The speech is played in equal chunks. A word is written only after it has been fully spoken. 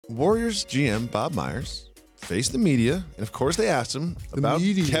Warriors GM Bob Myers faced the media, and of course they asked him about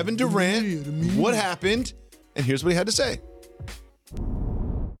Kevin Durant, what happened, and here's what he had to say.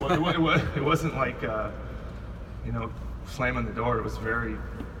 It wasn't like, slamming the door. It was very,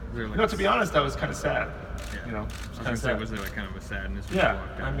 to be honest, I was kind of sad. Yeah. Was there like kind of a sadness? Yeah,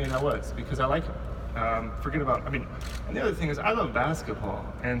 I was, because I like him. And the other thing is I love basketball,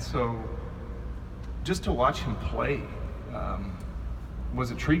 and so just to watch him play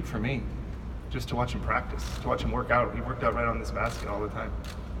was a treat for me. Just to watch him practice, to watch him work out. He worked out right on this basket all the time.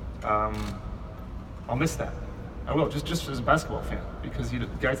 I'll miss that. I will, just as a basketball fan, because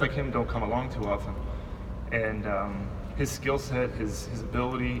guys like him don't come along too often. And his skill set, his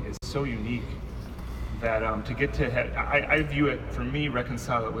ability is so unique that to get to I view it, for me,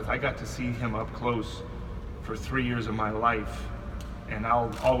 reconcile it with, I got to see him up close for 3 years of my life, and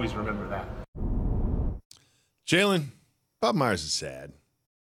I'll always remember that. Jalen, Bob Myers is sad.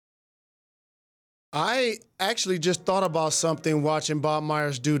 I actually just thought about something watching Bob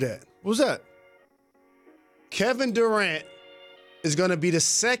Myers do that. What was that? Kevin Durant is going to be the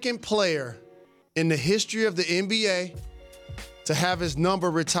second player in the history of the NBA to have his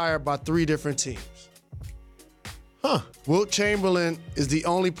number retired by 3 different teams. Huh. Wilt Chamberlain is the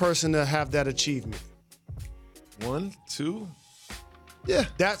only person to have that achievement. 1, 2. Yeah.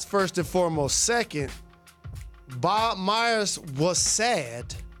 That's first and foremost. Second, Bob Myers was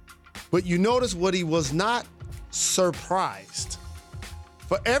sad, but you notice what he was not? Surprised.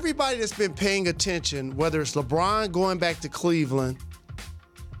 For everybody that's been paying attention, whether it's LeBron going back to Cleveland,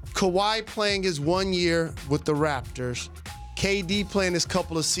 Kawhi playing his 1 year with the Raptors, KD playing his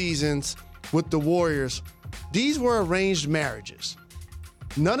couple of seasons with the Warriors, these were arranged marriages.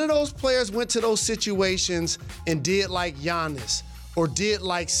 None of those players went to those situations and did like Giannis or did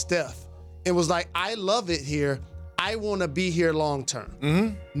like Steph and was like, I love it here. I want to be here long term.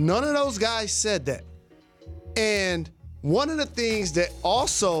 Mm-hmm. None of those guys said that. And one of the things that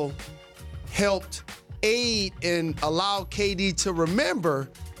also helped aid and allow KD to remember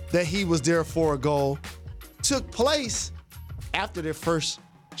that he was there for a goal took place after their first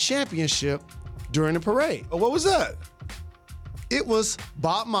championship during the parade. Oh, what was that? It was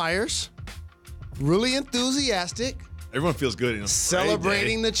Bob Myers, really enthusiastic. Everyone feels good in a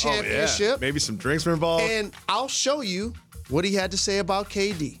celebrating the championship. Oh, yeah. Maybe some drinks were involved. And I'll show you what he had to say about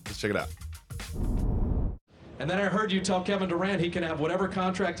KD. Let's check it out. And then I heard you tell Kevin Durant he can have whatever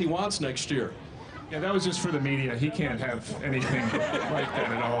contract he wants next year. Yeah, that was just for the media. He can't have anything like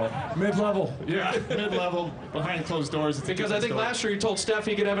that at all. Mid-level. Yeah, mid-level, behind closed doors. Because I think last year he told Steph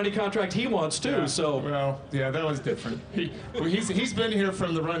he could have any contract he wants too. Yeah, so well, yeah, that was different. He's been here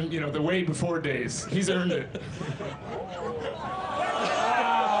from the run, the way before days. He's earned it.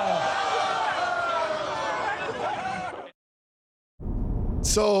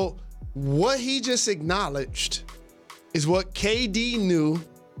 So what he just acknowledged is what KD knew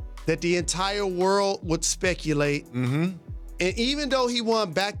that the entire world would speculate. Mm-hmm. And even though he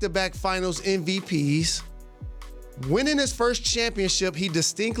won back-to-back finals MVPs, winning his first championship, he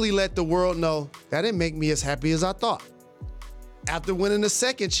distinctly let the world know that didn't make me as happy as I thought. After winning the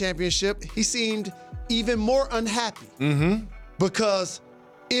second championship, he seemed even more unhappy. Mm-hmm. Because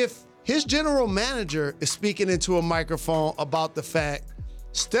if his general manager is speaking into a microphone about the fact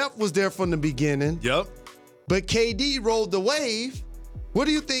Steph was there from the beginning, yep, but KD rode the wave, what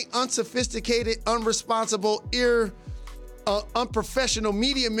do you think unsophisticated, unresponsible, unprofessional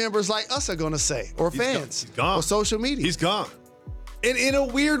media members like us are going to say, or fans, he's gone. Or social media? He's gone. And in a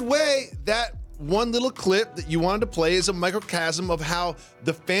weird way, that one little clip that you wanted to play is a microcosm of how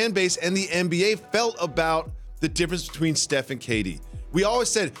the fan base and the NBA felt about the difference between Steph and KD. We always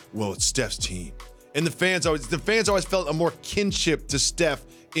said, well, it's Steph's team. And the fans always felt a more kinship to Steph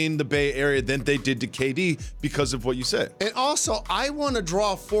in the Bay Area than they did to KD because of what you said. And also, I want to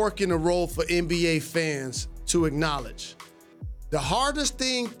draw a fork in the road for NBA fans to acknowledge. The hardest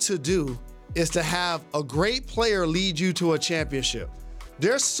thing to do is to have a great player lead you to a championship.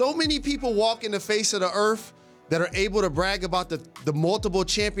 There's so many people walking the face of the earth that are able to brag about the multiple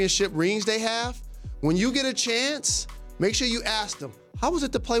championship rings they have. When you get a chance, make sure you ask them, how was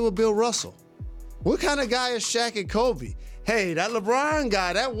it to play with Bill Russell? What kind of guy is Shaq and Kobe? Hey, that LeBron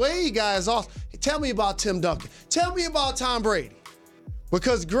guy, that Wade guy is awesome. Hey, tell me about Tim Duncan. Tell me about Tom Brady.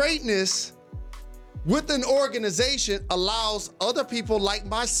 Because greatness with an organization allows other people like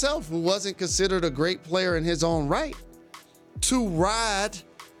myself, who wasn't considered a great player in his own right, to ride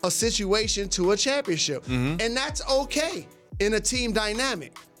a situation to a championship. Mm-hmm. And that's okay in a team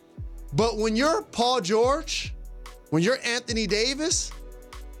dynamic. But when you're Paul George, when you're Anthony Davis,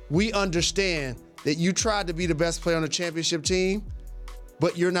 we understand that you tried to be the best player on the championship team.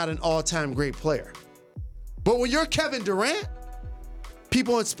 but you're not an all-time great player. But when you're Kevin Durant,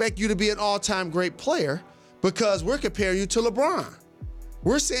 people expect you to be an all-time great player because we're comparing you to LeBron.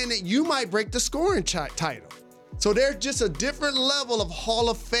 We're saying that you might break the scoring title. So there's just a different level of Hall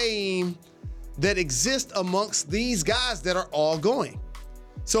of Fame that exists amongst these guys that are all going.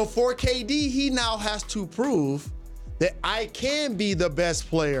 So for KD, he now has to prove that I can be the best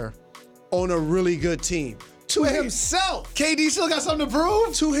player on a really good team. To himself. KD still got something to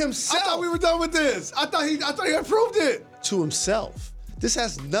prove? To himself. I thought we were done with this. I thought he had proved it. To himself. This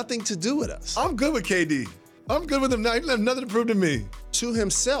has nothing to do with us. I'm good with KD. I'm good with him now. He doesn't have nothing to prove to me. To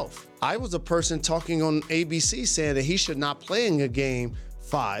himself. I was a person talking on ABC saying that he should not play in a game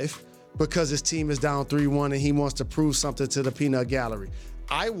 5 because his team is down 3-1 and he wants to prove something to the peanut gallery.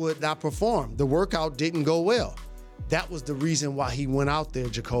 I would not perform. The workout didn't go well. That was the reason why he went out there,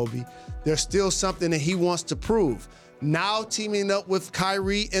 Jacoby. There's still something that he wants to prove. Now teaming up with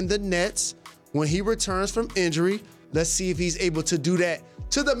Kyrie and the Nets, when he returns from injury, let's see if he's able to do that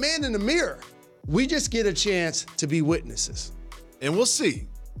to the man in the mirror. We just get a chance to be witnesses. And we'll see,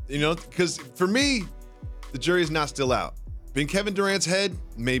 because for me, the jury is not still out. Being Kevin Durant's head,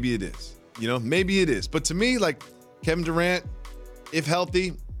 maybe it is. Maybe it is. But to me, like Kevin Durant, if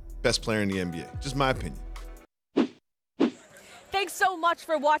healthy, best player in the NBA. Just my opinion. Thanks so much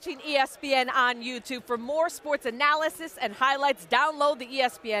for watching ESPN on YouTube. For more sports analysis and highlights, download the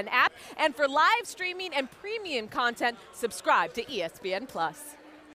ESPN app. And for live streaming and premium content, subscribe to ESPN+.